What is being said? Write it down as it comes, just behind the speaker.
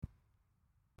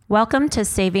Welcome to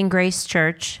Saving Grace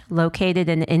Church, located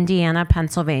in Indiana,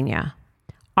 Pennsylvania.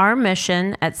 Our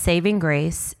mission at Saving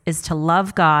Grace is to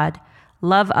love God,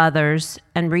 love others,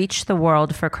 and reach the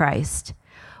world for Christ.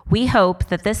 We hope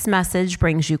that this message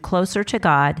brings you closer to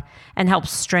God and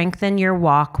helps strengthen your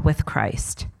walk with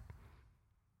Christ.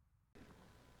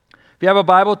 If you have a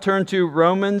Bible, turn to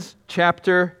Romans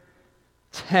chapter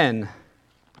 10.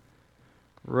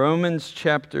 Romans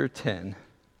chapter 10.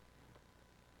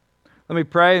 Let me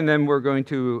pray, and then we're going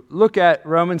to look at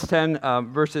Romans 10,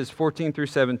 verses 14 through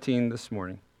 17 this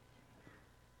morning.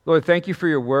 Lord, thank you for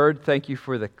your word. Thank you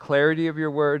for the clarity of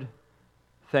your word.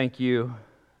 Thank you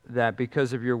that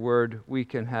because of your word, we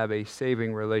can have a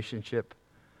saving relationship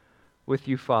with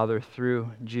you, Father,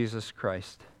 through Jesus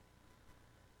Christ.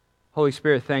 Holy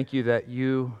Spirit, thank you that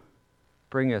you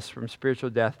bring us from spiritual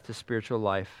death to spiritual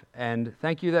life. And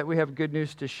thank you that we have good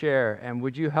news to share. And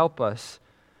would you help us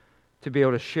to be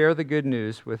able to share the good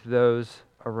news with those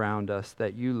around us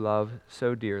that you love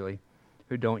so dearly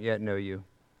who don't yet know you.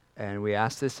 And we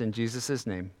ask this in Jesus'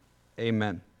 name.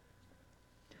 Amen.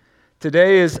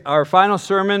 Today is our final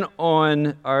sermon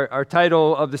on our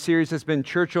title of the series has been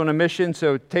Church on a Mission.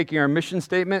 So taking our mission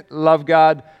statement, love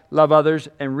God, love others,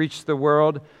 and reach the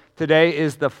world. Today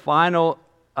is the final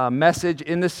message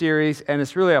in the series, and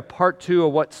it's really a part 2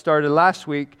 of what started last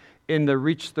week in the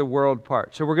Reach the World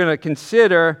part. So we're going to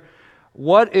consider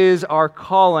what is our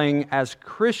calling as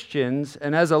Christians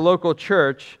and as a local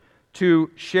church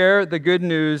to share the good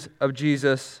news of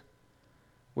Jesus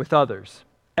with others.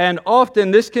 And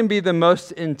often this can be the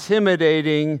most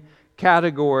intimidating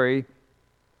category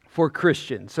for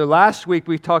Christians. So last week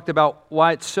we talked about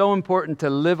why it's so important to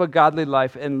live a godly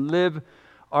life and live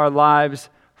our lives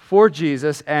for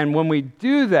Jesus. And when we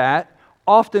do that,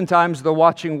 oftentimes the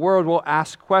watching world will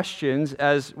ask questions,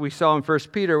 as we saw in 1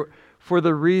 Peter, for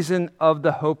the reason of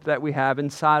the hope that we have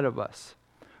inside of us.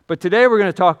 But today we're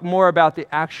going to talk more about the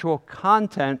actual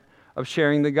content of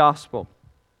sharing the gospel.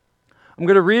 I'm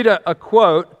going to read a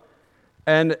quote,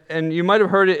 and you might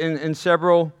have heard it in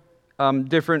several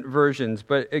different versions,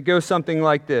 but it goes something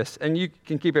like this, and you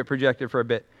can keep it projected for a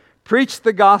bit. Preach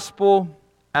the gospel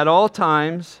at all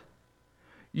times,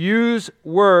 use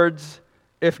words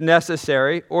if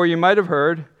necessary, or you might have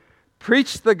heard,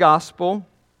 preach the gospel,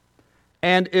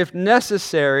 and if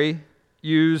necessary,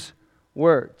 use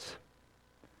words.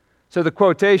 So the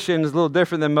quotation is a little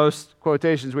different than most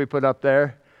quotations we put up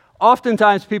there.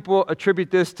 Oftentimes people attribute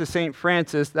this to St.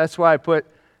 Francis. That's why I put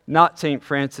not St.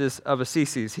 Francis of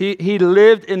Assisi. He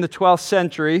lived in the 12th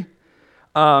century,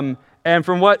 and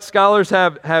from what scholars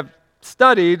have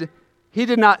studied, he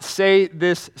did not say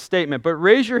this statement. But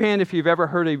raise your hand if you've ever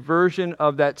heard a version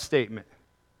of that statement.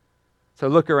 So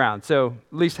look around. So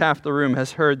at least half the room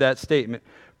has heard that statement.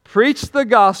 Preach the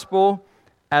gospel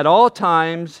at all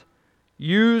times.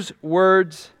 Use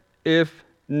words if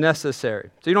necessary.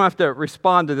 So you don't have to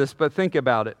respond to this, but think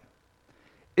about it.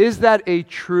 Is that a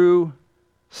true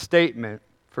statement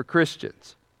for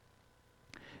Christians?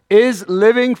 Is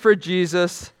living for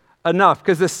Jesus enough?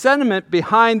 Because the sentiment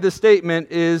behind the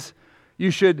statement is you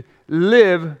should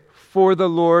live for the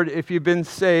Lord if you've been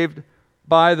saved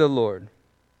by the Lord.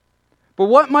 But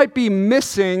what might be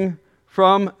missing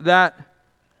from that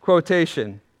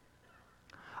quotation?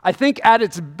 I think at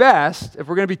its best, if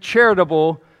we're going to be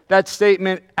charitable, that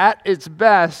statement at its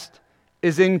best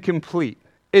is incomplete.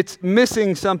 It's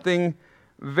missing something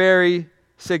very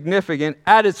significant.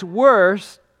 At its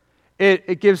worst,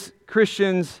 it gives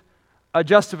Christians a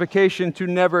justification to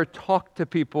never talk to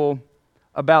people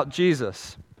about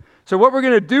Jesus. So what we're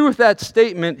going to do with that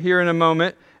statement here in a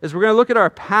moment is we're going to look at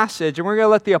our passage and we're going to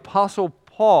let the Apostle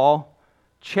Paul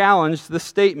challenge the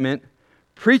statement,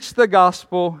 preach the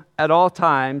gospel at all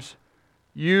times,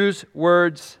 use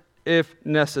words if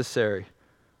necessary.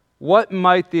 What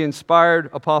might the inspired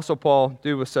Apostle Paul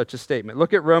do with such a statement?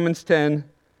 Look at Romans 10,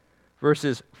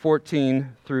 verses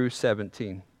 14 through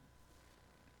 17.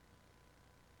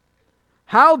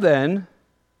 How then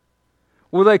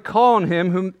will they call on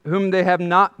him whom they have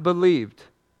not believed?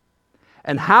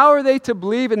 And how are they to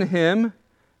believe in him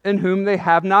in whom they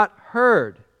have not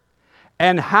heard?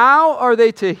 And how are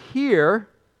they to hear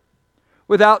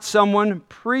without someone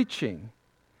preaching?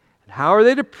 And how are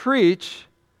they to preach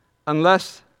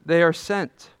unless they are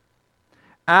sent?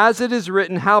 As it is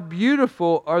written, how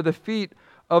beautiful are the feet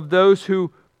of those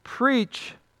who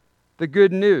preach the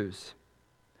good news.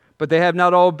 But they have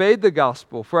not all obeyed the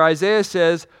gospel. For Isaiah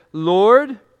says,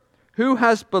 Lord, who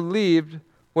has believed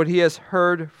what he has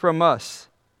heard from us?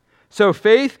 So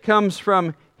faith comes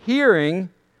from hearing,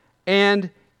 and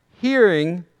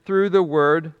hearing through the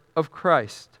word of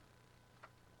Christ.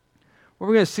 what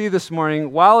we're going to see this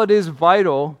morning, while it is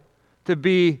vital to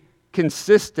be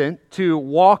consistent, to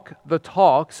walk the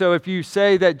talk, so if you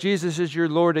say that Jesus is your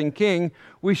Lord and King,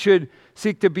 we should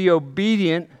seek to be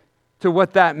obedient to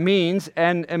what that means,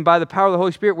 and by the power of the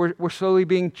Holy Spirit, we're slowly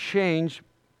being changed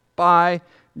by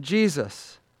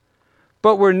Jesus.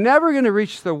 But we're never going to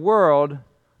reach the world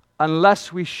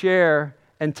unless we share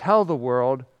and tell the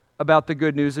world about the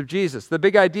good news of Jesus. The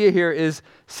big idea here is,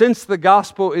 since the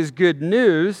gospel is good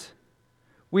news,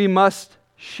 we must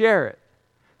share it.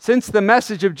 Since the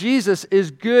message of Jesus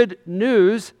is good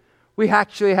news, we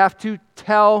actually have to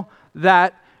tell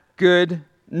that good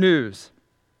news.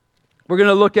 We're going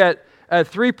to look at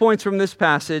 3 points from this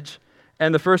passage,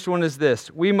 and the first one is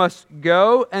this: we must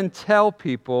go and tell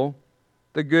people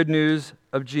the good news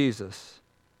of Jesus.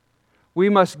 We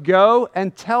must go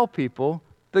and tell people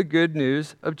the good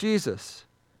news of Jesus.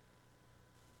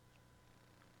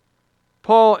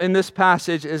 Paul, in this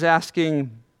passage, is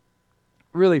asking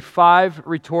really 5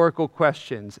 rhetorical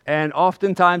questions. And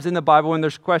oftentimes in the Bible, when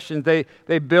there's questions,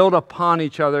 they build upon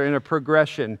each other in a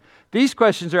progression. These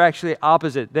questions are actually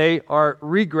opposite. They are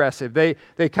regressive.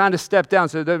 They kind of step down.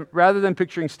 So rather than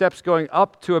picturing steps going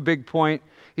up to a big point,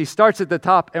 he starts at the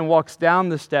top and walks down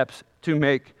the steps to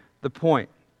make the point.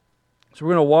 So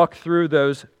we're going to walk through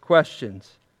those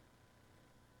questions.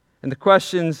 And the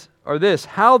questions are this: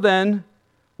 how then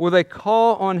will they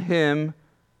call on him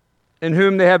in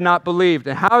whom they have not believed?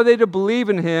 And how are they to believe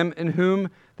in him in whom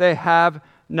they have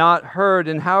not heard?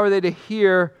 And how are they to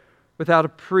hear without a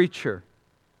preacher?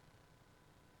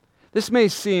 This may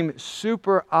seem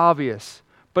super obvious,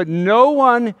 but no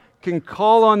one can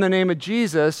call on the name of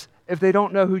Jesus if they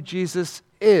don't know who Jesus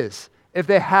is, if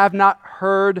they have not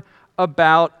heard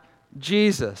about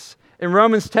Jesus. In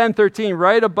Romans 10:13,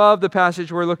 right above the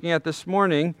passage we're looking at this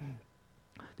morning,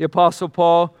 the Apostle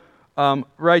Paul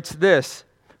writes this: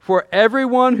 "For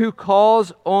everyone who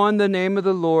calls on the name of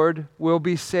the Lord will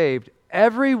be saved."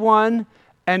 Everyone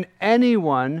and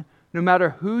anyone, no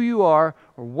matter who you are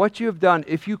or what you have done,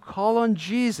 if you call on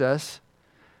Jesus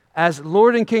as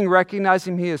Lord and King,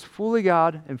 recognizing He is fully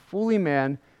God and fully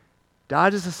man,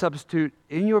 died as a substitute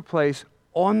in your place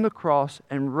on the cross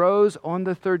and rose on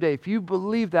the third day, if you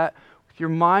believe that with your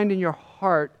mind and your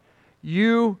heart,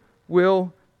 you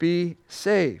will be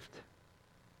saved.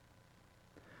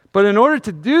 But in order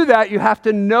to do that, you have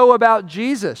to know about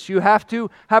Jesus. You have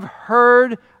to have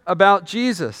heard about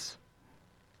Jesus.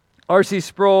 R.C.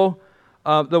 Sproul,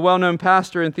 the well-known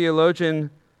pastor and theologian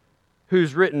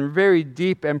who's written very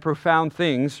deep and profound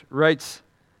things, writes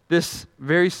this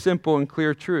very simple and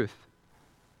clear truth: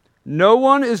 no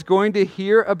one is going to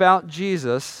hear about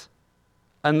Jesus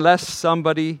unless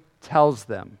somebody tells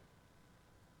them.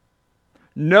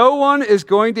 No one is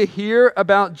going to hear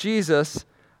about Jesus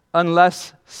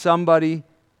unless somebody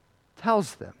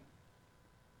tells them.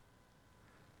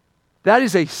 That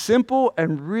is a simple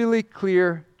and really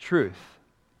clear truth.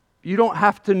 You don't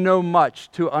have to know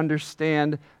much to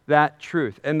understand that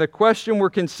truth. And the question we're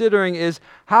considering is,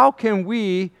 how can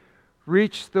we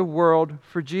reach the world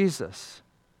for Jesus?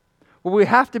 Well, we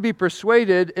have to be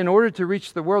persuaded. In order to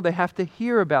reach the world, they have to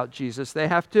hear about Jesus. They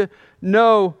have to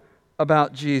know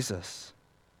about Jesus.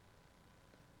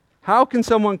 How can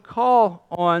someone call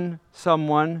on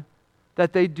someone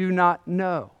that they do not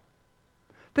know?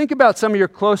 Think about some of your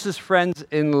closest friends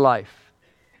in life.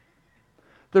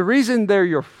 The reason they're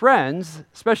your friends,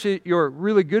 especially your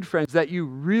really good friends that you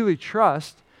really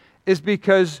trust, is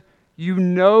because you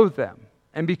know them.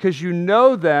 And because you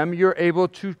know them, you're able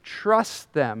to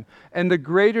trust them. And the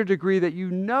greater degree that you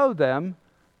know them,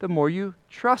 the more you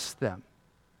trust them.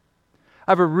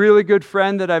 I have a really good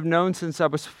friend that I've known since I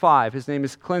was 5. His name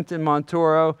is Clinton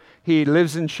Montoro. He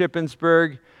lives in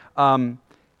Shippensburg.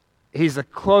 He's the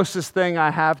closest thing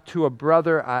I have to a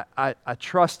brother. I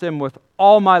trust him with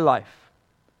all my life.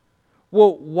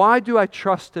 Well, why do I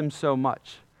trust him so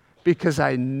much? Because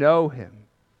I know him.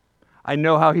 I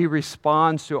know how he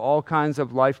responds to all kinds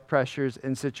of life pressures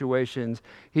and situations.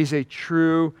 He's a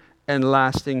true and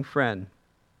lasting friend.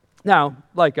 Now,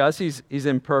 like us, he's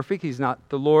imperfect. He's not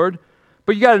the Lord.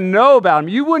 But you got to know about him.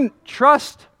 You wouldn't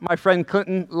trust my friend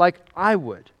Clinton like I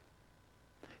would.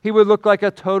 He would look like a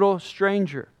total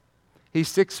stranger. He's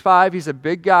 6'5". He's a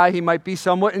big guy. He might be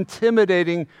somewhat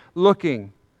intimidating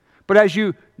looking. But as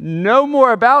you know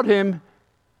more about him,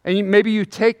 and maybe you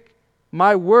take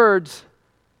my words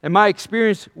and my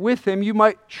experience with him, you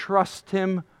might trust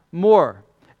him more.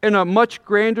 In a much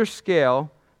grander scale,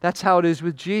 that's how it is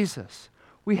with Jesus.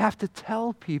 We have to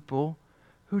tell people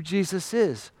who Jesus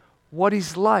is, what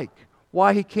he's like,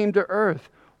 why he came to earth,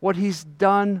 what he's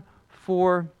done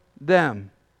for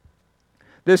them.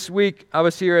 This week, I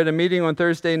was here at a meeting on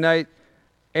Thursday night,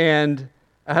 and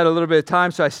I had a little bit of time,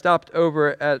 so I stopped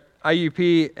over at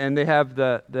IUP, and they have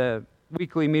the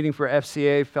weekly meeting for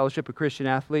FCA, Fellowship of Christian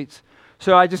Athletes.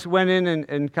 So I just went in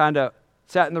and kind of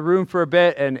sat in the room for a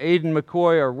bit, and Aidan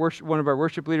McCoy, one of our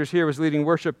worship leaders here, was leading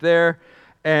worship there,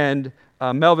 and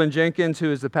Melvin Jenkins,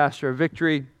 who is the pastor of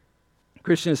Victory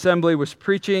Christian Assembly, was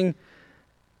preaching,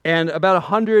 and about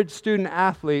 100 student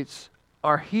athletes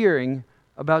are hearing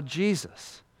about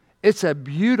Jesus. It's a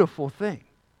beautiful thing.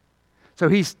 So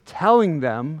he's telling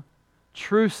them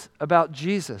truths about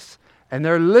Jesus, and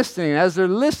they're listening. As they're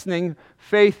listening,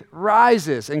 faith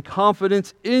rises and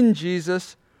confidence in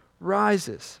Jesus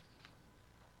rises.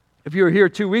 If you were here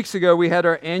 2 weeks ago, we had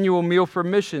our annual Meal for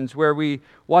Missions where we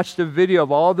watched a video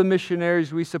of all the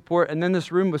missionaries we support, and then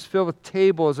this room was filled with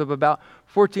tables of about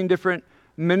 14 different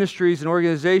ministries and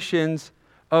organizations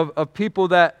of people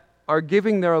that are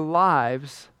giving their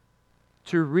lives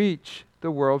to reach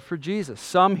the world for Jesus.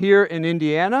 Some here in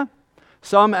Indiana,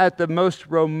 some at the most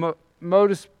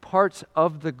remotest parts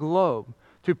of the globe,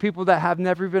 to people that have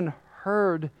never even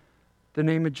heard the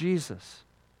name of Jesus.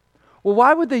 Well,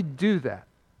 why would they do that?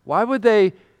 Why would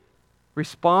they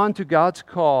respond to God's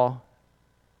call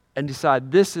and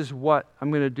decide, this is what I'm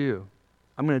going to do?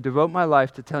 I'm going to devote my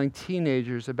life to telling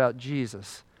teenagers about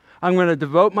Jesus. I'm going to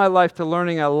devote my life to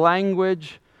learning a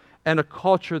language and a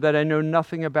culture that I know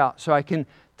nothing about so I can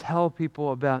tell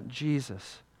people about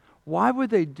Jesus. Why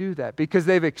would they do that? Because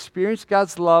they've experienced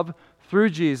God's love through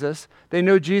Jesus. They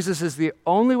know Jesus is the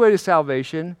only way to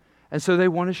salvation, and so they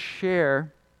want to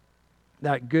share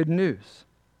that good news.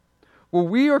 Well,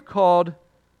 we are called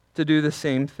to do the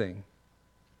same thing.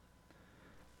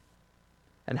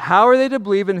 And how are they to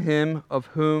believe in him of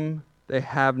whom they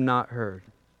have not heard?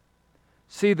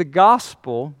 See, the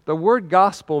gospel, the word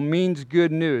gospel means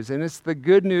good news, and it's the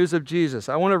good news of Jesus.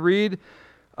 I want to read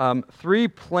 3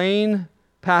 plain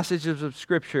passages of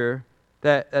Scripture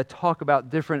that talk about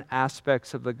different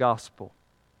aspects of the gospel.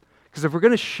 Because if we're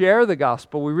going to share the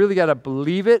gospel, we really got to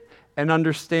believe it and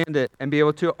understand it and be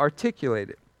able to articulate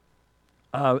it.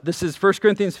 This is 1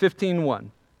 Corinthians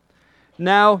 15:1.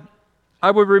 Now,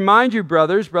 I would remind you,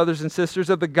 brothers and sisters,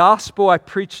 of the gospel I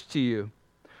preached to you,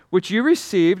 which you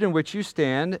received, in which you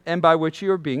stand, and by which you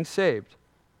are being saved,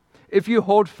 if you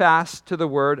hold fast to the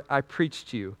word I preached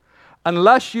to you,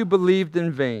 unless you believed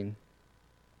in vain.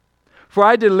 For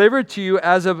I delivered to you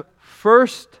as of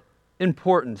first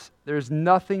importance. There's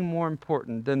nothing more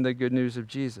important than the good news of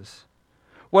Jesus.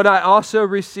 What I also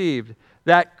received,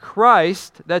 that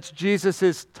Christ, that's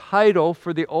Jesus' title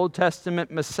for the Old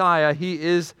Testament Messiah, he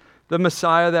is the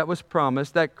Messiah that was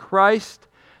promised, that Christ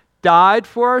died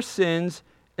for our sins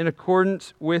in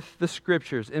accordance with the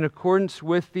Scriptures, in accordance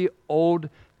with the Old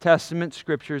Testament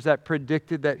Scriptures that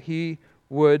predicted that he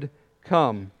would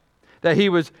come. That he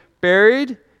was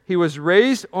buried, he was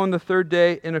raised on the third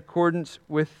day in accordance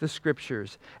with the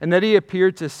Scriptures. And that he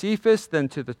appeared to Cephas, then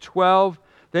to the 12,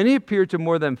 then he appeared to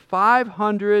more than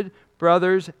 500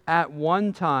 brothers at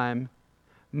one time,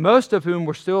 most of whom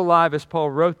were still alive as Paul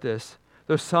wrote this,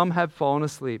 though some had fallen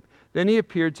asleep. Then he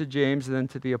appeared to James and then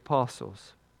to the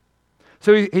apostles.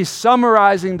 So he's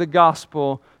summarizing the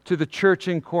gospel to the church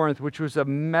in Corinth, which was a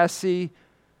messy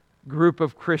group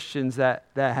of Christians that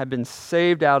had been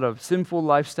saved out of sinful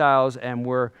lifestyles and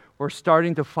were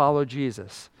starting to follow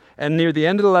Jesus. And near the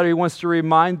end of the letter, he wants to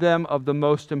remind them of the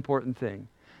most important thing.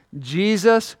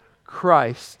 Jesus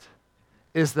Christ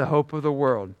is the hope of the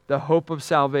world, the hope of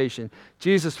salvation.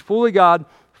 Jesus, fully God,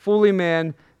 fully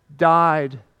man,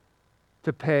 died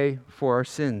to pay for our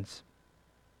sins.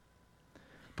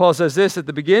 Paul says this at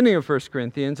the beginning of 1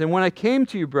 Corinthians, and when I came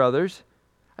to you, brothers,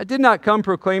 I did not come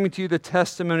proclaiming to you the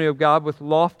testimony of God with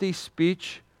lofty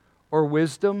speech or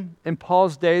wisdom. In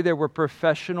Paul's day, there were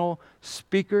professional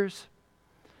speakers.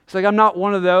 It's like, I'm not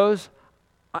one of those.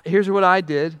 Here's what I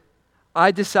did.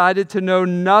 I decided to know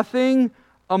nothing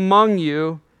among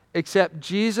you except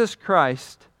Jesus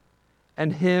Christ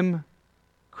and him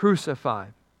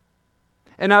crucified.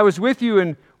 And I was with you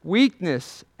in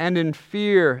weakness and in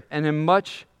fear and in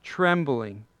much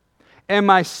trembling. And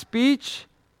my speech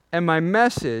and my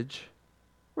message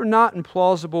were not in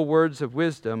plausible words of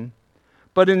wisdom,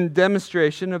 but in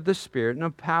demonstration of the Spirit and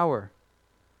of power,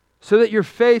 so that your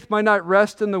faith might not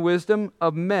rest in the wisdom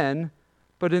of men,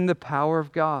 but in the power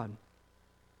of God.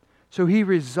 So he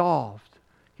resolved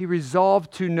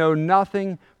to know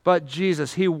nothing but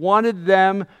Jesus. He wanted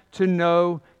them to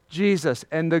know Jesus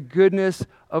and the goodness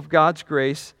of God's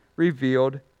grace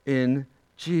revealed in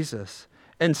Jesus.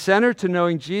 And center to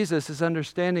knowing Jesus is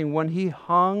understanding when he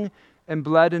hung and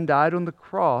bled and died on the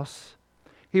cross,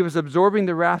 he was absorbing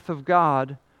the wrath of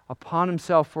God upon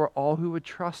himself for all who would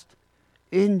trust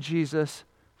in Jesus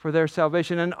for their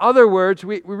salvation. In other words,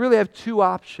 we really have two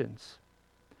options.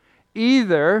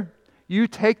 Either you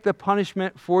take the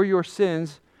punishment for your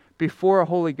sins before a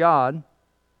holy God,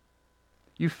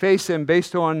 you face him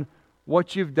based on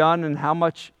what you've done and how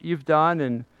much you've done,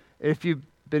 and if you've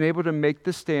been able to make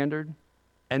the standard,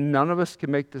 and none of us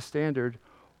can make the standard,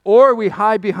 or we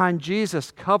hide behind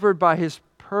Jesus, covered by his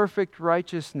perfect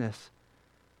righteousness,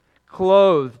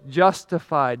 clothed,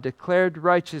 justified, declared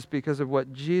righteous because of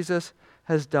what Jesus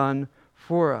has done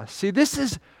for us. See, this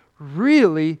is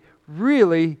really,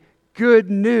 really good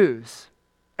news.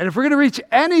 And if we're going to reach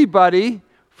anybody,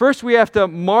 first we have to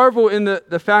marvel in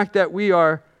the fact that we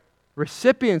are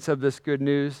recipients of this good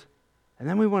news, and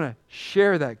then we want to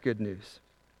share that good news.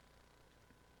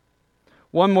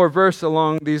 One more verse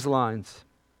along these lines.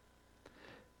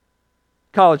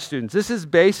 College students, this is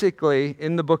basically,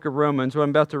 in the book of Romans, what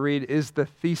I'm about to read is the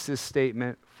thesis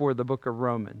statement for the book of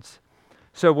Romans.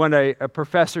 So when a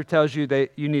professor tells you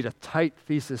that you need a tight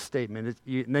thesis statement,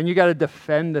 and then you got to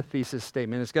defend the thesis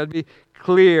statement. It's got to be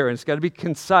clear, and it's got to be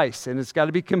concise, and it's got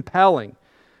to be compelling.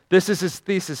 This is his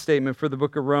thesis statement for the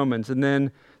book of Romans. And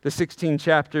then the 16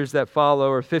 chapters that follow,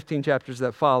 or 15 chapters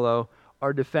that follow,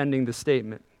 are defending the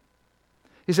statement.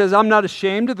 He says, I'm not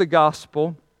ashamed of the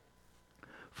gospel,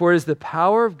 for it is the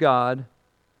power of God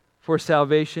for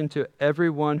salvation to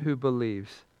everyone who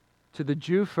believes, to the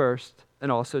Jew first,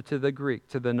 and also to the Greek,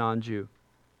 to the non-Jew.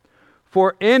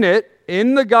 For in it,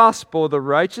 in the gospel, the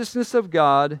righteousness of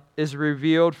God is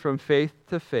revealed from faith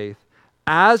to faith.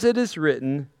 As it is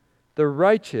written, the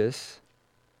righteous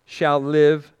shall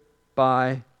live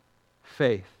by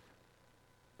faith.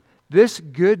 This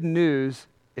good news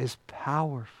is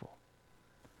powerful.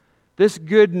 This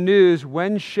good news,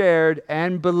 when shared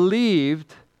and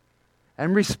believed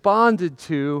and responded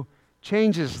to,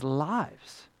 changes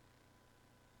lives.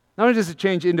 Not only does it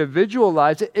change individual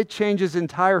lives, it changes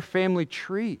entire family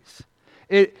trees.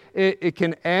 It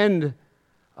can end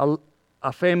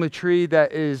a family tree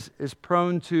that is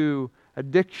prone to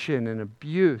addiction and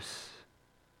abuse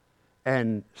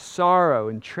and sorrow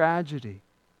and tragedy.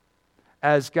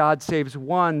 As God saves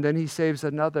one, then he saves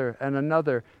another and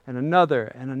another and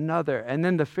another and another. And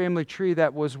then the family tree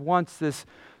that was once this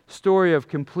story of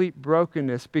complete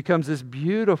brokenness becomes this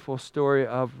beautiful story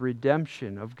of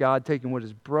redemption, of God taking what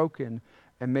is broken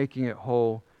and making it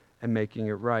whole and making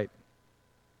it right.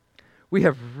 We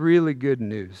have really good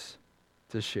news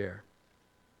to share.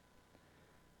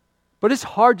 But it's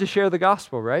hard to share the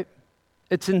gospel, right?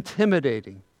 It's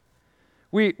intimidating.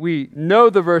 We know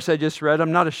the verse I just read.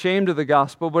 I'm not ashamed of the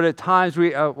gospel, but at times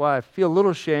I feel a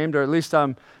little ashamed, or at least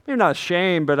I'm maybe not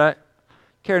ashamed, but I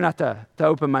care not to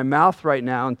open my mouth right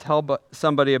now and tell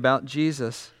somebody about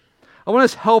Jesus. I want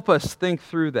to help us think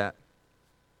through that.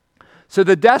 So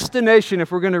the destination, if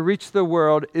we're going to reach the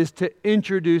world, is to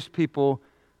introduce people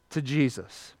to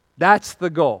Jesus. That's the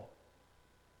goal.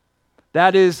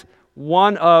 That is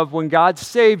one of, when God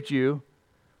saved you,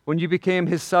 when you became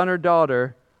his son or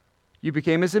daughter, you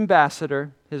became his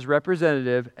ambassador, his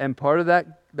representative, and part of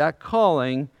that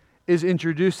calling is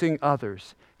introducing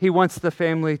others. He wants the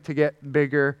family to get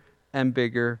bigger and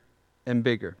bigger and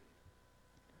bigger.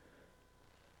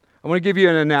 I want to give you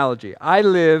an analogy. I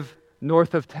live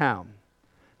north of town.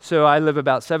 So I live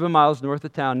about 7 miles north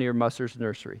of town near Musser's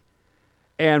Nursery.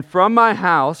 And from my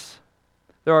house,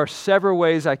 there are several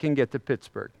ways I can get to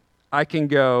Pittsburgh. I can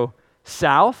go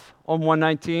south on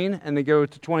 119 and then go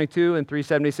to 22 and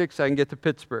 376 so I can get to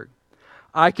Pittsburgh.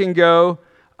 I can go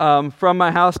from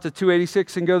my house to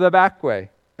 286 and go the back way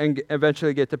and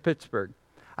eventually get to Pittsburgh.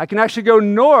 I can actually go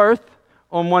north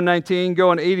on 119,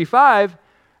 go on 85,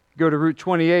 go to Route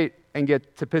 28 and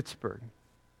get to Pittsburgh.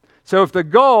 So if the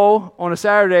goal on a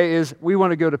Saturday is we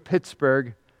want to go to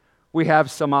Pittsburgh, we have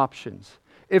some options.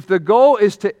 If the goal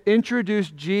is to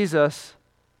introduce Jesus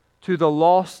to the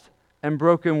lost and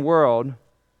broken world,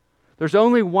 there's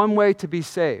only one way to be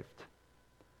saved.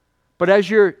 But as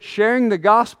you're sharing the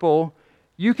gospel,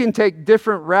 you can take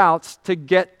different routes to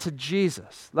get to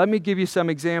Jesus. Let me give you some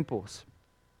examples.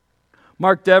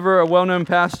 Mark Dever, a well-known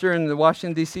pastor in the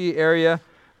Washington, D.C. area,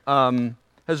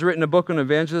 has written a book on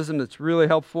evangelism that's really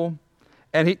helpful.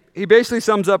 And he basically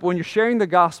sums up, when you're sharing the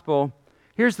gospel,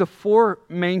 here's the 4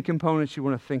 main components you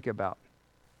want to think about,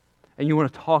 and you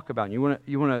want to talk about, and you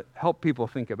want to help people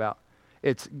think about.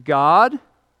 It's God,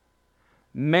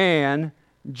 man,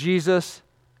 Jesus,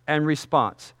 and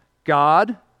response.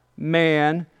 God,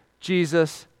 man,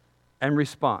 Jesus, and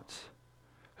response.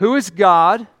 Who is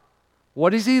God?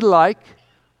 What is he like?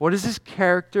 What is his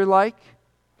character like?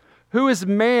 Who is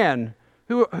man?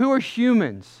 Who are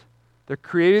humans? They're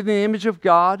created in the image of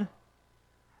God,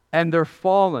 and they're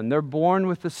fallen. They're born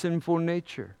with a sinful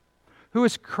nature. Who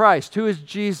is Christ? Who is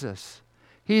Jesus?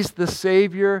 He's the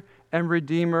Savior and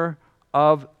Redeemer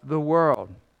of the world.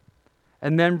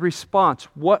 And then response.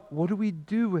 What do we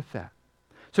do with that?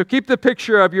 So keep the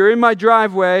picture of you're in my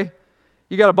driveway.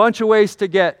 You got a bunch of ways to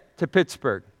get to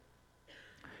Pittsburgh.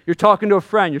 You're talking to a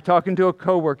friend. You're talking to a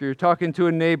coworker. You're talking to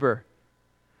a neighbor.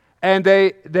 And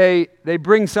they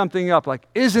bring something up like,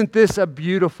 isn't this a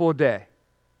beautiful day?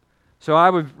 So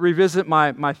I would revisit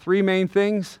my three main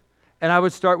things, and I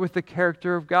would start with the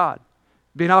character of God.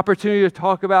 Be an opportunity to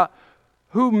talk about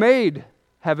who made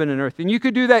heaven and earth. And you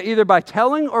could do that either by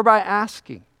telling or by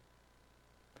asking.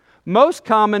 Most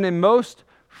common in most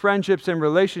friendships and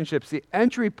relationships, the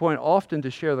entry point often to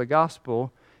share the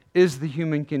gospel is the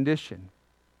human condition.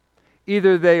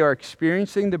 Either they are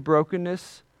experiencing the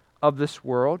brokenness of this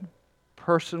world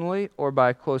personally or by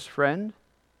a close friend,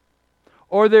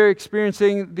 or they're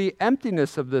experiencing the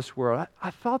emptiness of this world.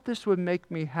 I thought this would make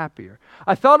me happier.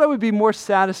 I thought I would be more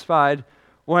satisfied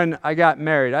when I got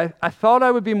married. I thought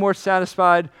I would be more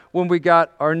satisfied when we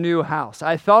got our new house.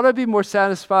 I thought I'd be more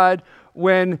satisfied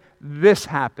when this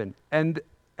happened. And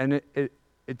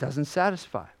it doesn't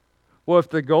satisfy. Well, if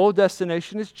the goal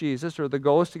destination is Jesus, or the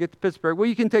goal is to get to Pittsburgh, well,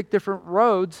 you can take different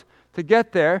roads to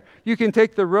get there. You can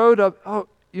take the road of,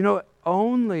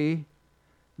 only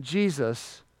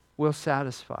Jesus will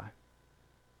satisfy.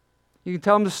 You can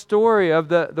tell them the story of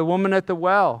the woman at the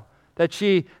well, that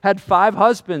she had 5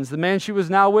 husbands. The man she was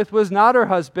now with was not her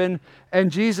husband.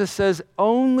 And Jesus says,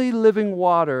 only living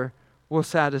water will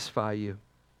satisfy you.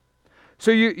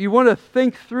 So you want to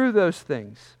think through those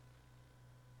things.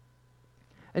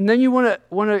 And then you want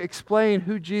to explain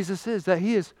who Jesus is, that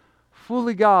he is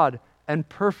fully God and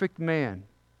perfect man.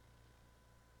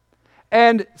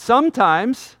 And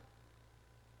sometimes,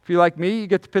 if you're like me, you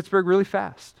get to Pittsburgh really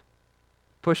fast.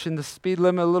 Pushing the speed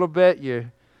limit a little bit.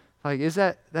 You're like, is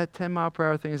that 10 mile per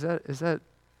hour thing, is that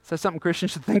something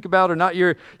Christians should think about or not?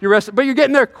 You're rested, but you're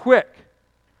getting there quick.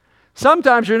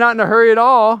 Sometimes you're not in a hurry at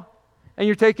all, and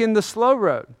you're taking the slow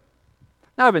road.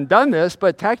 Now, I haven't done this,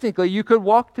 but technically you could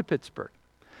walk to Pittsburgh.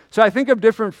 So I think of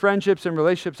different friendships and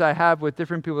relationships I have with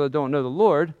different people that don't know the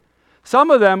Lord.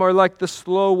 Some of them are like the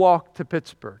slow walk to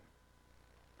Pittsburgh.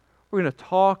 We're going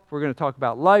to talk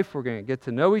about life, we're going to get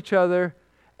to know each other,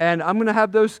 and I'm going to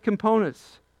have those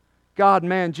components. God,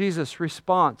 man, Jesus,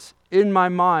 response in my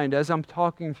mind as I'm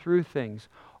talking through things.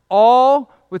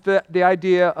 All with the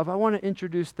idea of I want to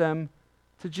introduce them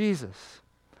to Jesus.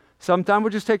 Sometimes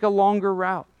we'll just take a longer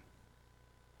route.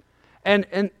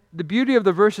 And the beauty of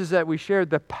the verses that we shared,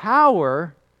 the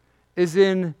power is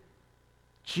in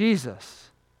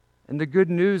Jesus and the good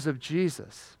news of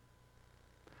Jesus.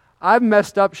 I've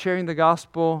messed up sharing the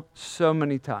gospel so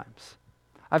many times.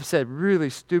 I've said really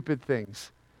stupid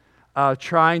things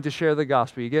trying to share the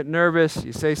gospel. You get nervous,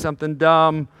 you say something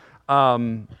dumb,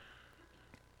 and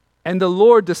the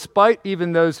Lord, despite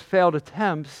even those failed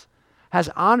attempts, has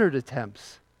honored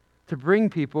attempts to bring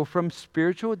people from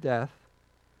spiritual death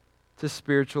to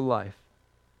spiritual life.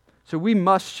 So we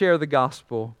must share the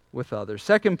gospel with others.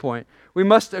 Second point, we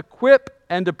must equip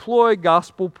and deploy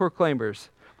gospel proclaimers.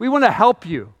 We want to help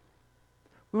you.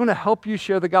 We want to help you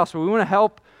share the gospel. We want to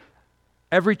help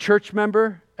every church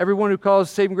member, everyone who calls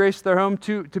Saving Grace their home,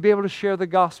 to be able to share the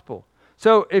gospel.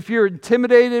 So if you're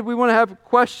intimidated, we want to have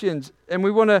questions, and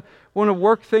we want to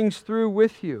work things through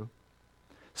with you.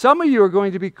 Some of you are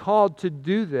going to be called to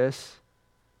do this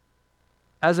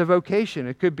as a vocation.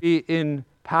 It could be in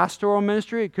pastoral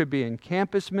ministry, it could be in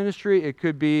campus ministry, it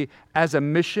could be as a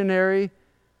missionary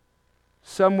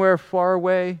somewhere far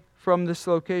away from this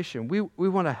location. We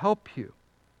want to help you,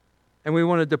 and we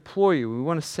want to deploy you. We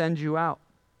want to send you out.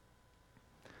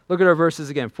 Look at our verses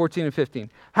again, 14 and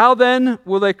 15. How then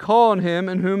will they call on him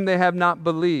in whom they have not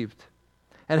believed?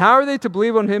 And how are they to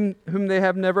believe on him whom they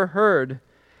have never heard?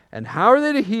 And how are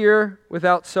they to hear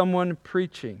without someone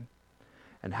preaching?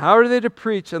 And how are they to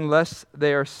preach unless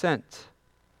they are sent?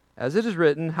 As it is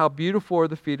written, how beautiful are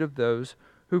the feet of those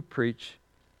who preach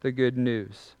the good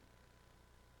news.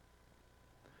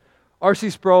 R.C.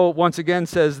 Sproul once again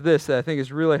says this that I think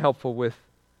is really helpful with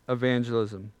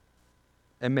evangelism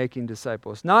and making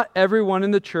disciples. Not everyone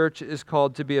in the church is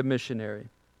called to be a missionary.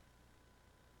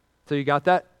 So you got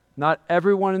that? Not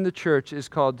everyone in the church is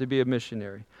called to be a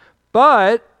missionary.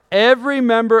 But every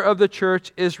member of the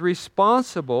church is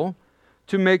responsible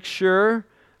to make sure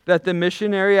that the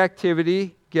missionary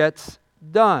activity gets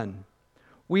done.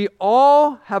 We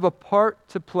all have a part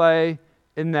to play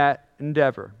in that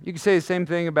endeavor. You can say the same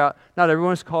thing about not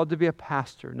everyone is called to be a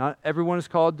pastor. Not everyone is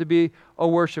called to be a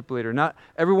worship leader. Not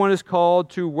everyone is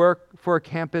called to work for a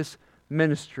campus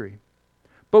ministry.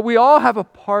 But we all have a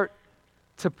part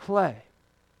to play.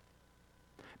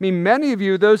 I mean, many of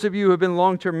you, those of you who have been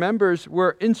long-term members,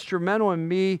 were instrumental in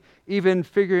me even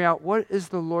figuring out what is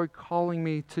the Lord calling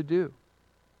me to do.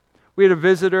 We had a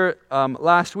visitor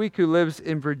last week who lives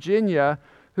in Virginia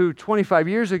who 25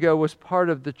 years ago was part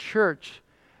of the church,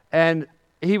 and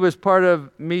he was part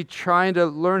of me trying to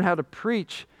learn how to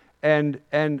preach. And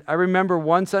I remember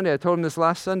one Sunday, I told him this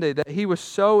last Sunday, that he was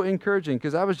so encouraging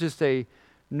because I was just a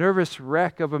nervous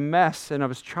wreck of a mess, and I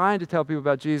was trying to tell people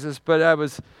about Jesus, but I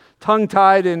was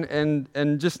tongue-tied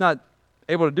and just not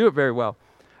able to do it very well.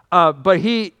 But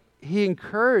he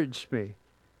encouraged me.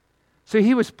 So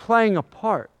he was playing a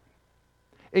part.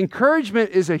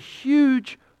 Encouragement is a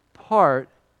huge part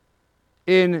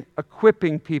in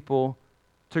equipping people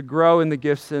to grow in the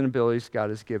gifts and abilities God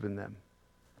has given them.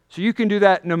 So you can do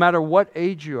that no matter what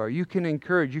age you are. You can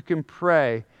encourage, you can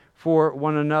pray for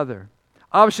one another.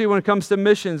 Obviously, when it comes to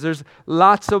missions, there's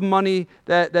lots of money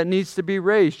that needs to be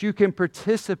raised. You can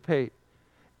participate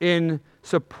in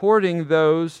supporting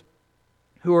those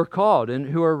who are called and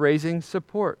who are raising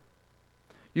support.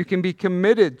 You can be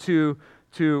committed to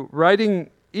writing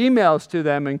emails to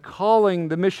them and calling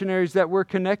the missionaries that we're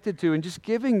connected to and just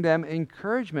giving them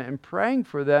encouragement and praying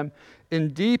for them in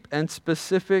deep and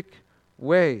specific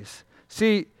ways.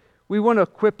 See, we want to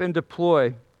equip and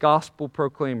deploy gospel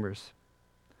proclaimers.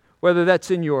 Whether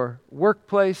that's in your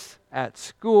workplace, at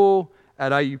school,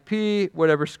 at IUP,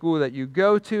 whatever school that you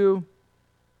go to.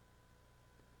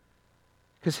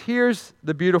 Because here's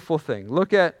the beautiful thing.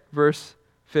 Look at verse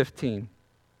 15.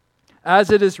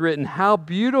 As it is written, how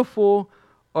beautiful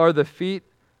are the feet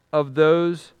of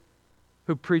those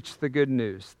who preach the good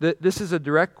news. This is a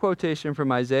direct quotation from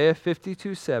Isaiah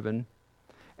 52:7,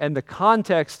 and the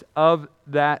context of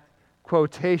that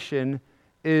quotation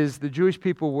is the Jewish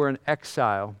people were in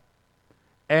exile.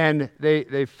 And they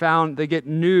get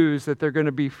news that they're going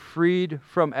to be freed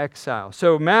from exile.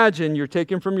 So imagine you're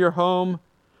taken from your home,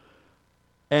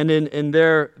 and in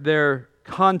their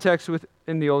context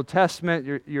in the Old Testament,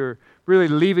 you're really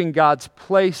leaving God's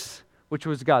place, which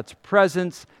was God's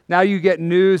presence. Now you get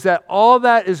news that all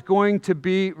that is going to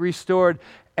be restored,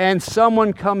 and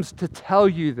someone comes to tell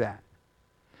you that.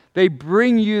 They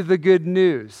bring you the good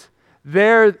news.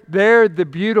 They're the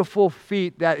beautiful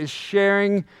feet that is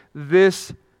sharing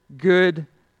this good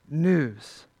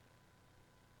news.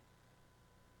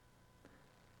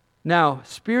 Now,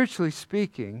 spiritually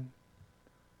speaking,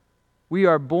 we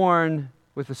are born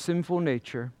with a sinful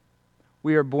nature.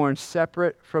 We are born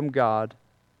separate from God.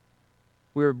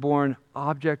 We are born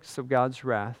objects of God's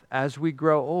wrath. As we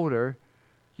grow older,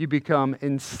 you become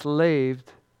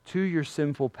enslaved to your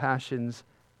sinful passions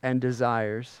and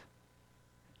desires.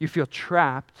 You feel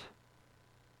trapped.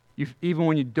 Even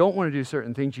when you don't want to do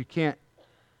certain things, you can't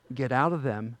get out of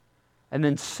them. And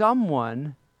then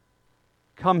someone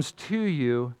comes to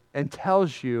you and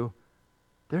tells you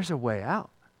there's a way out.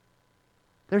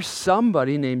 There's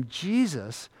somebody named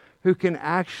Jesus who can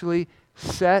actually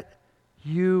set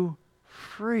you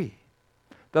free.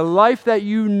 The life that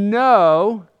you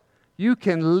know you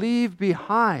can leave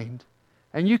behind,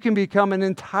 and you can become an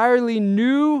entirely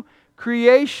new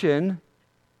creation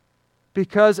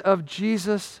because of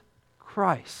Jesus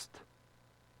Christ.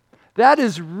 That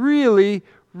is really,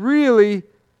 really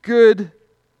good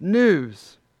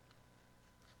news.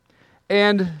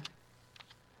 And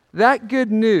that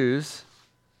good news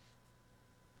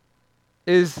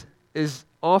is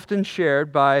often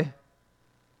shared by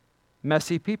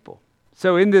messy people.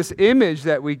 So in this image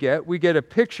that we get a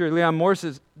picture. Leon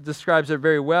Morse describes it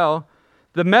very well.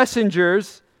 The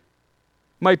messengers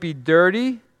might be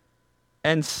dirty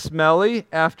and smelly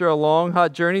after a long,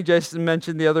 hot journey. Jason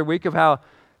mentioned the other week of how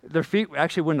their feet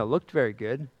actually wouldn't have looked very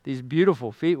good. These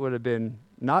beautiful feet would have been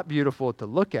not beautiful to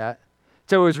look at.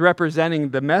 So it was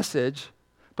representing the message.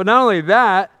 But not only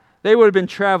that, they would have been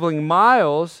traveling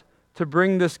miles to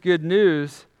bring this good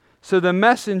news. So the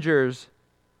messengers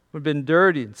would have been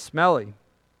dirty and smelly.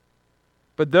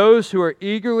 But those who are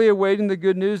eagerly awaiting the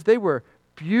good news, they were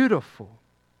beautiful.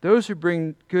 Those who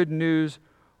bring good news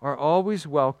are always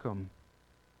welcome.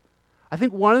 I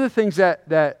think one of the things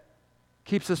that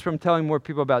keeps us from telling more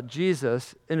people about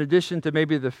Jesus, in addition to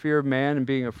maybe the fear of man and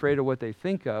being afraid of what they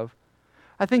think of,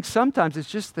 I think sometimes it's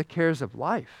just the cares of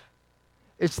life.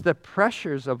 It's the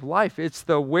pressures of life. It's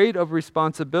the weight of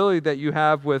responsibility that you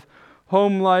have with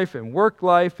home life and work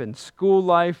life and school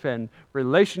life and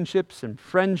relationships and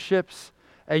friendships,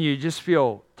 and you just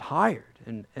feel tired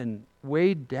and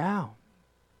weighed down.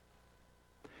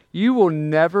 you will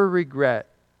never regret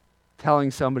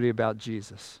telling somebody about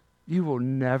Jesus. You will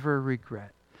never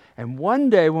regret. And one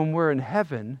day when we're in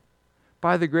heaven,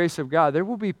 by the grace of God, there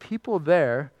will be people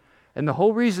there, and the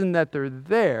whole reason that they're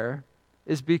there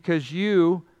is because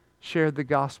you shared the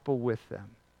gospel with them.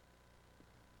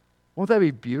 Won't that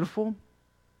be beautiful?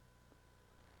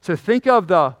 So think of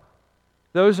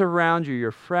those around you,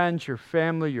 your friends, your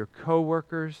family, your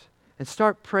coworkers, and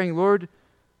start praying, Lord,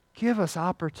 give us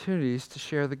opportunities to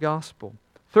share the gospel.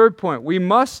 Third point, we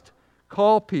must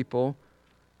call people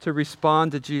to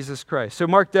respond to Jesus Christ. So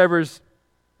Mark Dever's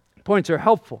points are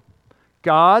helpful.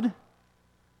 God,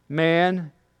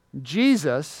 man,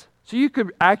 Jesus. So you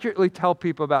could accurately tell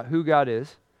people about who God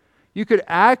is. You could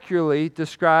accurately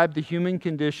describe the human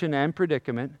condition and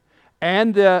predicament.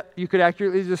 And you could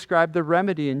accurately describe the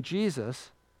remedy in Jesus.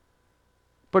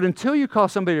 But until you call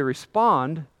somebody to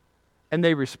respond, and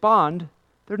they respond,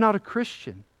 they're not a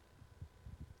Christian.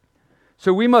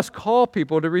 So we must call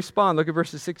people to respond. Look at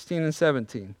verses 16 and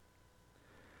 17.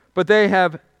 But they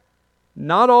have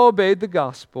not all obeyed the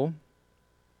gospel.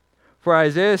 For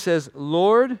Isaiah says,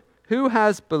 Lord, who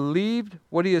has believed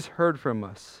what he has heard from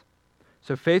us?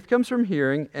 So faith comes from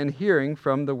hearing, and hearing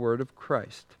from the word of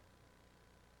Christ.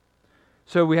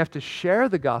 So we have to share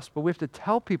the gospel. We have to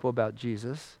tell people about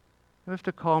Jesus. We have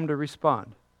to call them to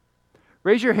respond.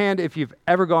 Raise your hand if you've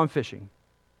ever gone fishing.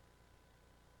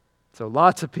 So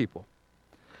lots of people.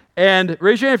 And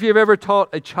raise your hand if you've ever taught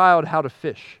a child how to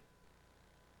fish.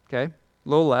 Okay, a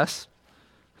little less.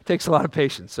 It takes a lot of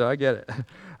patience, so I get it.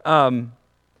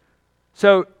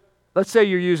 So let's say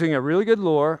you're using a really good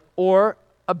lure or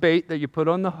a bait that you put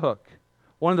on the hook.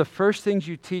 One of the first things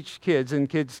you teach kids, and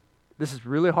kids, this is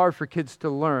really hard for kids to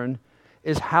learn,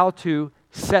 is how to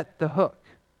set the hook.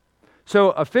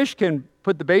 So a fish can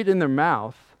put the bait in their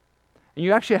mouth, and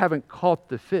you actually haven't caught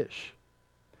the fish.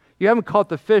 You haven't caught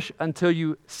the fish until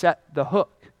you set the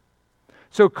hook.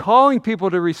 So calling people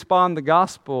to respond to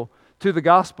the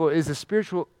gospel is a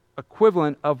spiritual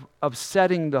equivalent of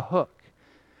setting the hook.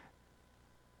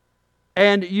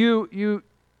 And you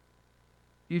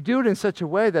do it in such a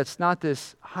way that's not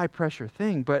this high pressure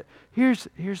thing, but here's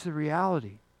the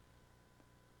reality.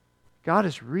 God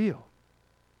is real.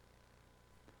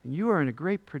 And you are in a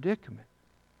great predicament.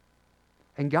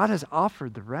 And God has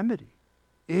offered the remedy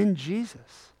in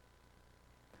Jesus.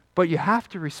 But you have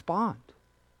to respond.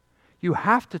 You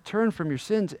have to turn from your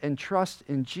sins and trust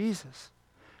in Jesus.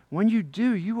 When you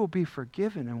do, you will be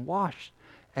forgiven and washed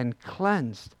and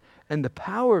cleansed. And the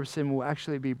power of sin will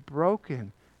actually be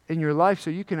broken in your life so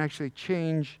you can actually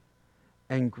change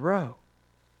and grow.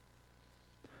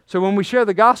 So when we share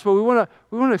the gospel, we want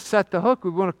to set the hook.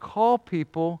 We want to call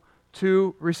people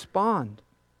to respond.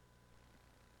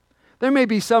 There may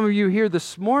be some of you here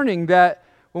this morning that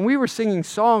when we were singing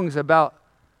songs about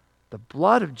the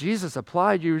blood of Jesus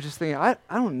applied, you were just thinking, I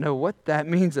don't know what that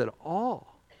means at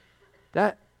all.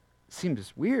 That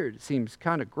seems weird. It seems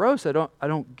kind of gross. I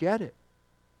don't get it.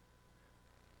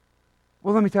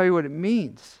 Well, let me tell you what it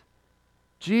means.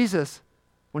 Jesus,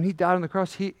 when he died on the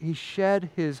cross, he shed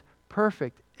his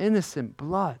perfect, innocent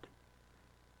blood.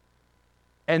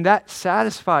 And that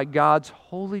satisfied God's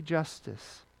holy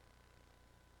justice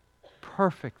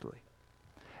perfectly.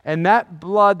 And that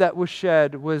blood that was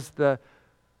shed was the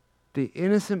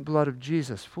innocent blood of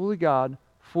Jesus, fully God,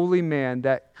 fully man,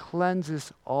 that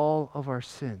cleanses all of our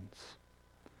sins.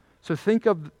 So think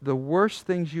of the worst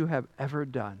things you have ever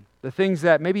done, the things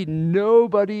that maybe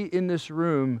nobody in this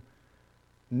room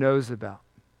knows about.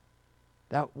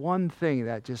 That one thing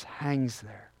that just hangs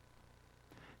there.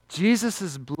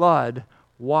 Jesus' blood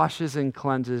washes and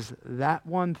cleanses that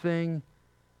one thing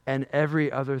and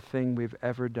every other thing we've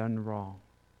ever done wrong.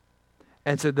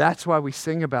 And so that's why we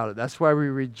sing about it. That's why we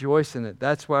rejoice in it.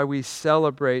 That's why we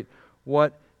celebrate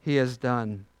what he has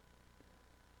done.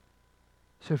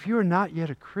 So if you are not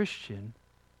yet a Christian,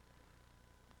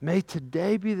 may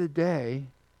today be the day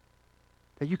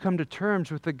that you come to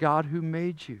terms with the God who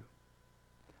made you.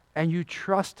 And you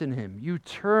trust in him. You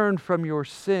turn from your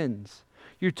sins.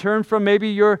 You turn from maybe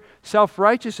your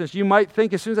self-righteousness. You might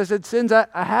think, as soon as I said sins, I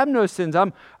have no sins.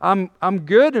 I'm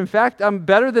good. In fact, I'm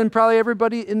better than probably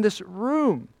everybody in this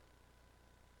room.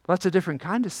 Well, that's a different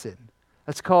kind of sin.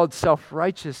 That's called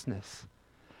self-righteousness.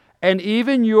 And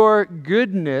even your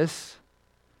goodness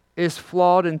is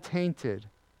flawed and tainted.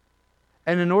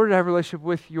 And in order to have a relationship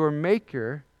with your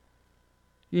Maker,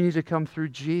 you need to come through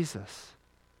Jesus,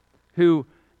 who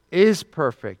is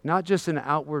perfect, not just in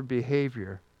outward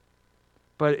behavior,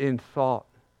 but in thought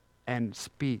and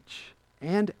speech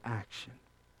and action.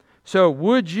 So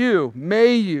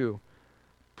may you,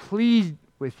 plead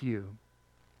with you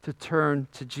to turn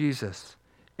to Jesus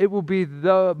it will be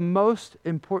the most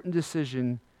important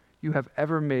decision you have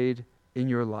ever made in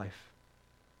your life.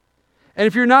 And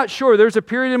if you're not sure, there's a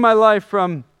period in my life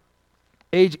from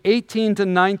age 18 to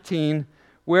 19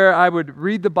 where I would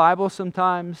read the Bible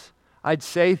sometimes. I'd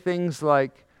say things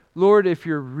like, Lord, if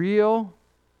you're real,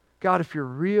 God, if you're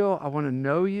real, I want to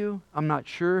know you. I'm not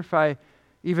sure if I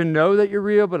even know that you're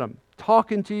real, but I'm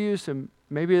talking to you, so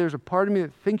maybe there's a part of me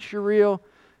that thinks you're real.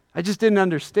 I just didn't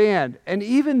understand. And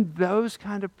even those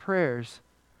kind of prayers,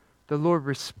 the Lord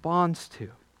responds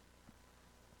to.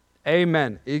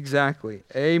 Amen. Exactly.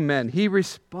 Amen. He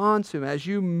responds to him as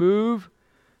you move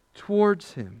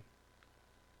towards him.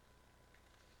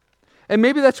 And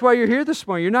maybe that's why you're here this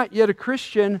morning. You're not yet a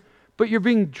Christian, but you're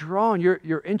being drawn.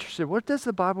 You're interested. What does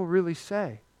the Bible really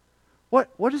say?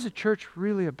 What is the church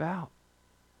really about?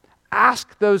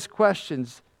 Ask those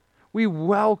questions. We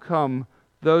welcome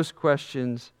those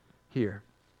questions here.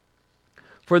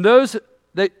 For those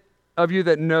of you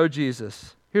that know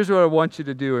Jesus, here's what I want you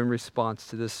to do in response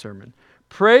to this sermon.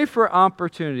 Pray for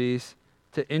opportunities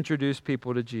to introduce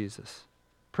people to Jesus.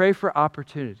 Pray for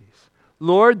opportunities.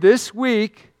 Lord, this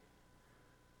week,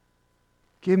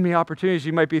 give me opportunities.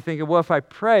 You might be thinking, well, if I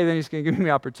pray, then he's going to give me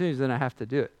opportunities, then I have to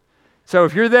do it. So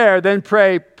if you're there, then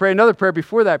pray another prayer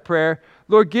before that prayer.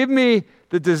 Lord, give me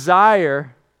the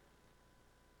desire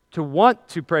to want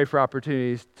to pray for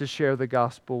opportunities to share the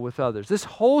gospel with others. This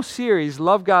whole series,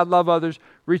 Love God, Love Others,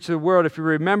 Reach the World, if you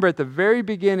remember at the very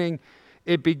beginning,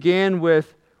 it began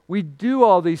with, we do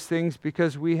all these things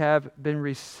because we have been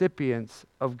recipients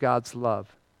of God's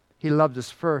love. He loved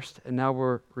us first, and now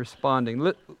we're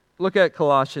responding. Look at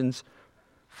Colossians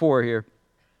 4 here.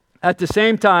 At the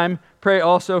same time, pray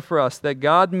also for us that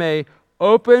God may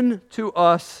open to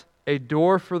us a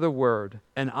door for the word,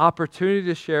 an opportunity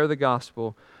to share the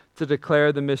gospel, to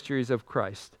declare the mysteries of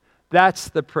Christ. That's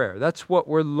the prayer. That's what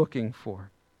we're looking for.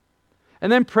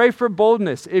 And then pray for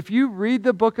boldness. If you read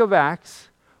the book of Acts,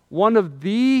 one of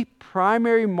the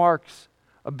primary marks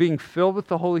of being filled with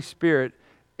the Holy Spirit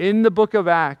in the book of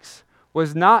Acts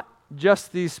was not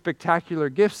just these spectacular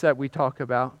gifts that we talk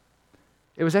about.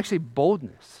 It was actually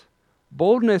boldness.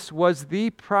 Boldness was the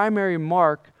primary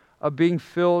mark of being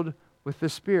filled with the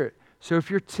Spirit. So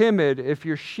if you're timid, if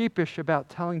you're sheepish about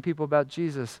telling people about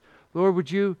Jesus, Lord,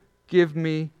 would you give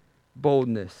me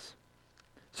boldness?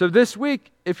 So this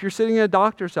week, if you're sitting in a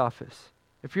doctor's office,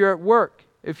 if you're at work,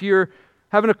 if you're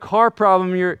having a car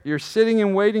problem, you're sitting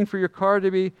and waiting for your car to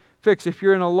be fixed, if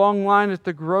you're in a long line at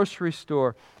the grocery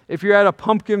store, if you're at a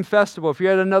pumpkin festival, if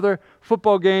you're at another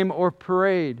football game or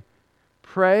parade,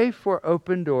 pray for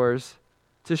open doors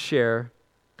to share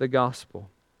the gospel.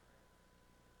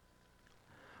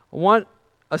 I want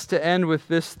us to end with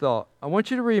this thought. I want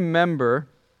you to remember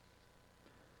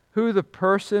who the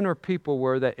person or people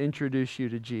were that introduced you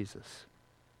to Jesus.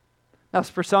 Now,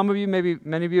 for some of you, maybe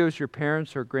many of you, it was your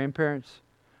parents or grandparents.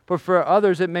 But for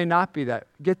others, it may not be that.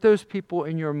 Get those people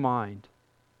in your mind.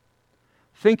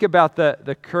 Think about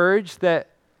the courage that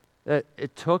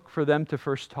it took for them to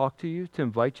first talk to you, to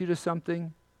invite you to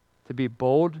something, to be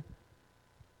bold.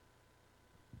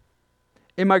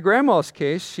 In my grandma's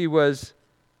case, she was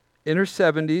in her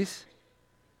 70s.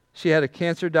 She had a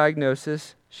cancer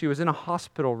diagnosis. She was in a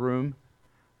hospital room,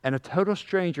 and a total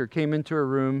stranger came into her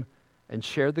room and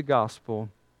shared the gospel,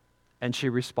 and she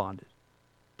responded.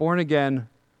 Born again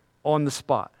on the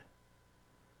spot.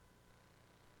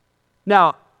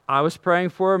 Now, I was praying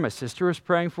for her, my sister was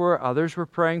praying for her, others were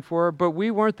praying for her, but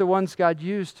we weren't the ones God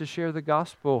used to share the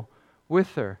gospel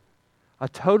with her. A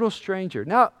total stranger.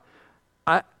 Now,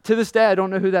 to this day, I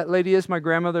don't know who that lady is. My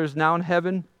grandmother is now in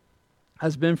heaven,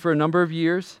 has been for a number of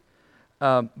years,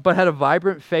 but had a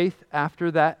vibrant faith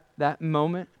after that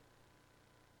moment.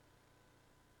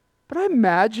 But I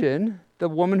imagine the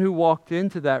woman who walked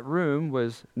into that room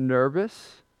was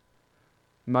nervous.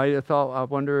 Might have thought, I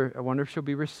wonder if she'll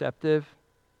be receptive.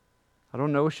 I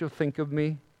don't know what she'll think of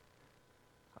me.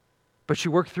 But she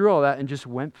worked through all that and just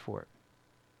went for it.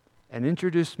 And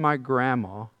introduced my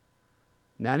grandma,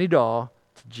 Nanny Doll,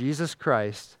 to Jesus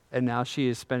Christ. And now she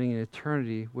is spending an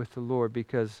eternity with the Lord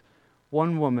because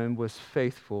one woman was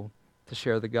faithful to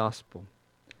share the gospel.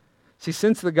 See,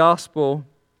 since the gospel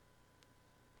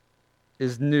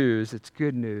is news, it's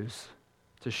good news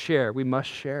to share. We must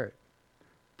share it.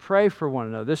 Pray for one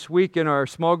another. This week in our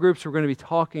small groups, we're going to be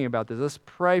talking about this. Let's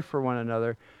pray for one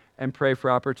another and pray for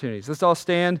opportunities. Let's all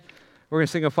stand. We're going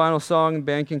to sing a final song. The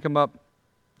band can come up.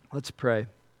 Let's pray.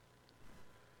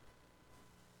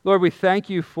 Lord, we thank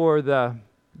you for the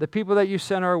people that you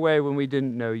sent our way when we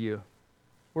didn't know you.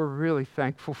 We're really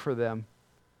thankful for them.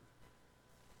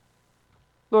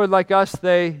 Lord, like us,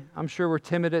 I'm sure, were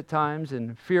timid at times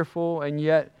and fearful, and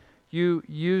yet you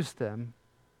used them.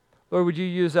 Lord, would you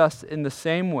use us in the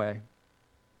same way?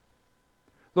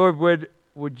 Lord,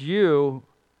 would you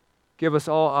give us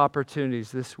all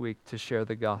opportunities this week to share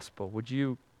the gospel? Would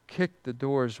you kick the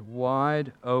doors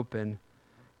wide open,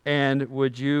 and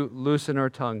would you loosen our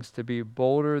tongues to be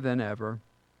bolder than ever,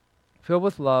 filled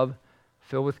with love,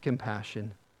 filled with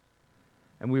compassion,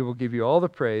 and we will give you all the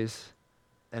praise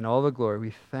and all the glory.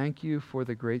 We thank you for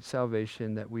the great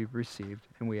salvation that we've received,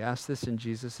 and we ask this in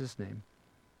Jesus' name.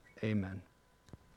 Amen.